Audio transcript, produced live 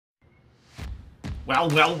Well,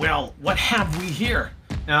 what have we here?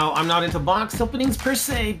 Now, I'm not into box openings per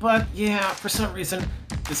se, but yeah, for some reason,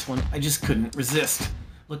 this one I just couldn't resist.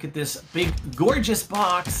 Look at this big, gorgeous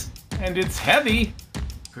box, and it's heavy.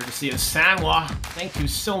 Courtesy of Sanwa. Thank you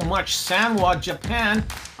so much, Sanwa, Japan.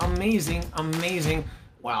 Amazing, amazing.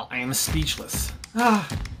 Wow, I am speechless.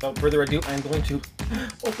 Without further ado, I'm going to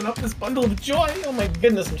open up this bundle of joy. Oh my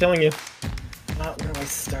goodness, I'm telling you. Where do I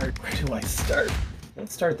start?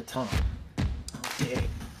 Let's start at the top. Okay.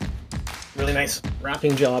 Really nice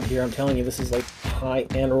wrapping job here. I'm telling you, this is like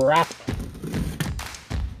high-end wrap.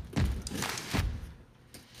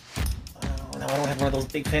 Oh, now I don't have one of those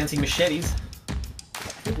big fancy machetes. I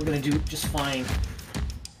think we're gonna do just fine.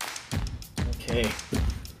 Okay.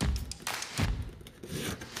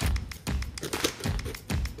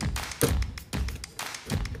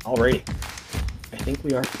 Alrighty. I think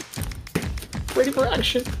we are ready for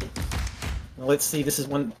action. Now let's see, this is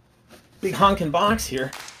one big honking box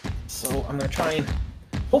here. So I'm gonna try and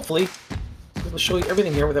hopefully be able to show you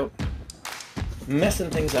everything here without messing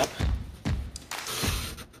things up.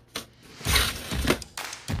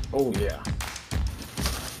 Oh yeah.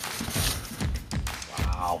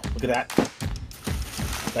 Wow, look at that.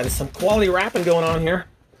 That is some quality wrapping going on here.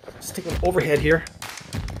 Let's take an overhead here.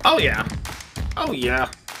 Oh yeah. Oh yeah.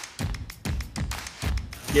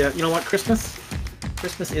 Yeah, you know what, Christmas?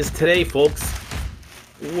 Christmas is today, folks.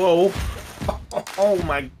 Whoa. Oh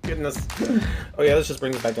my goodness. Oh yeah, let's just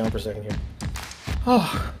bring this back down for a second here.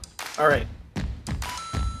 Oh, alright.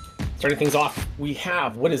 Starting things off, we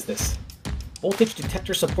have, what is this? Voltage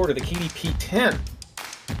detector supporter, the KDP-10.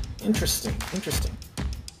 Interesting, interesting.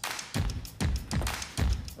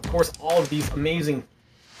 Of course, all of these amazing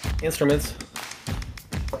instruments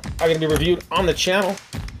are going to be reviewed on the channel.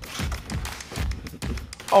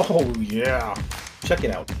 Oh yeah, check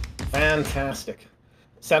it out. Fantastic.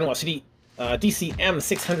 Sanwa CD DCM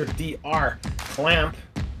 600DR clamp.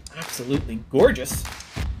 Absolutely gorgeous.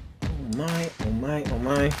 Oh my, oh my, oh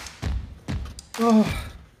my. Oh.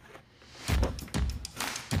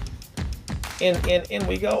 In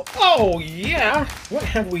we go. Oh yeah! What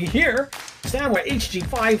have we here? Sanwa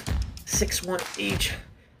HG561H.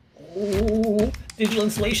 Oh, digital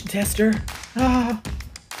installation tester. Oh.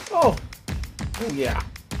 Oh yeah.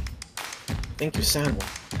 Thank you, Sanwa.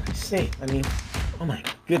 What can I say? I mean, oh my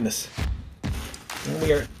goodness. And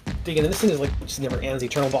we are digging in. This thing is like, just never ends.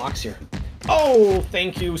 Eternal box here. Oh,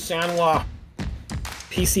 thank you, Sanwa.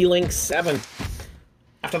 PC Link 7.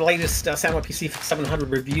 After the latest Sanwa PC 700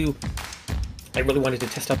 review, I really wanted to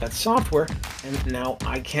test out that software, and now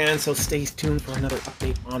I can, so stay tuned for another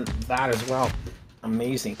update on that as well.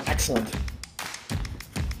 Amazing. Excellent.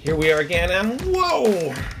 Here we are again, and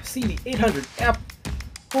whoa! CD800F.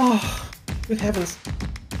 Oh, good heavens.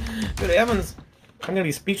 Good heavens. I'm going to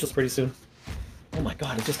be speechless pretty soon. Oh my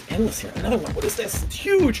god, it's just endless here. Another one. What is this? It's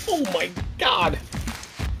huge. Oh my god.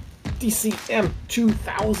 DCM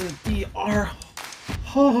 2000DR.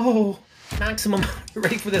 Oh, maximum. You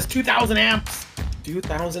ready for this? 2000 amps.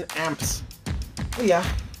 2000 amps. Oh yeah.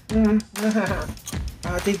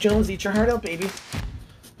 Dave Jones, eat your heart out, baby.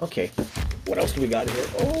 Okay. What else do we got here?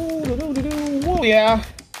 Oh yeah.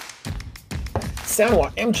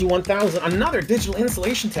 Sanwa MG1000, another digital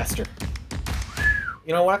insulation tester.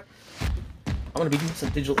 You know what? I'm gonna be doing some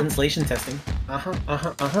digital insulation testing.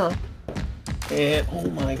 And oh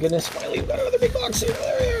my goodness, finally we've got another big box here.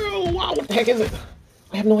 Oh, wow, what the heck is it?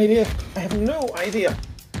 I have no idea. I have no idea.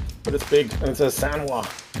 But it's big and it says Sanwa.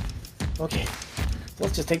 Okay, so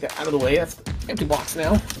let's just take that out of the way. That's the empty box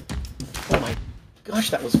now. Oh my gosh,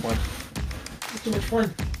 that was fun. That was too much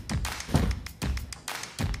fun.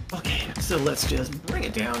 Okay, so let's just bring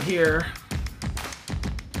it down here.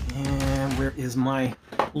 And where is my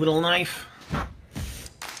little knife?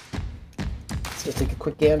 Let's just take a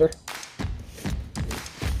quick gander.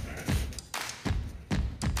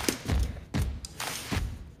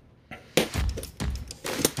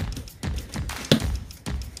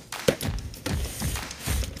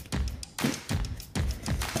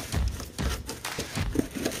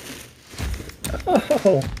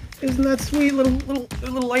 Oh, isn't that sweet?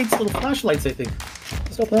 Little lights, little flashlights, I think.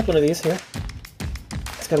 Let's open up one of these here.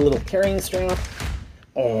 It's got a little carrying strap.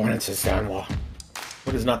 Oh, and it says Sanwa.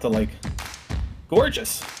 What is not to like?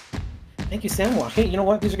 Gorgeous. Thank you, Sanwa. Hey, you know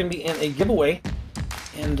what? These are going to be in a giveaway.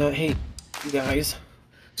 And, hey, you guys,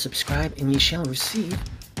 subscribe and you shall receive.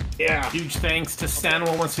 Yeah. Huge thanks to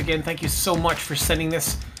Sanwa once again. Thank you so much for sending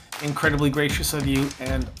this. Incredibly gracious of you.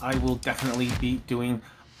 And I will definitely be doing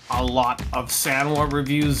a lot of Sanwa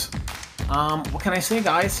reviews. What can I say,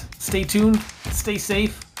 guys? Stay tuned. Stay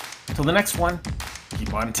safe. Until the next one,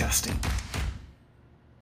 keep on testing.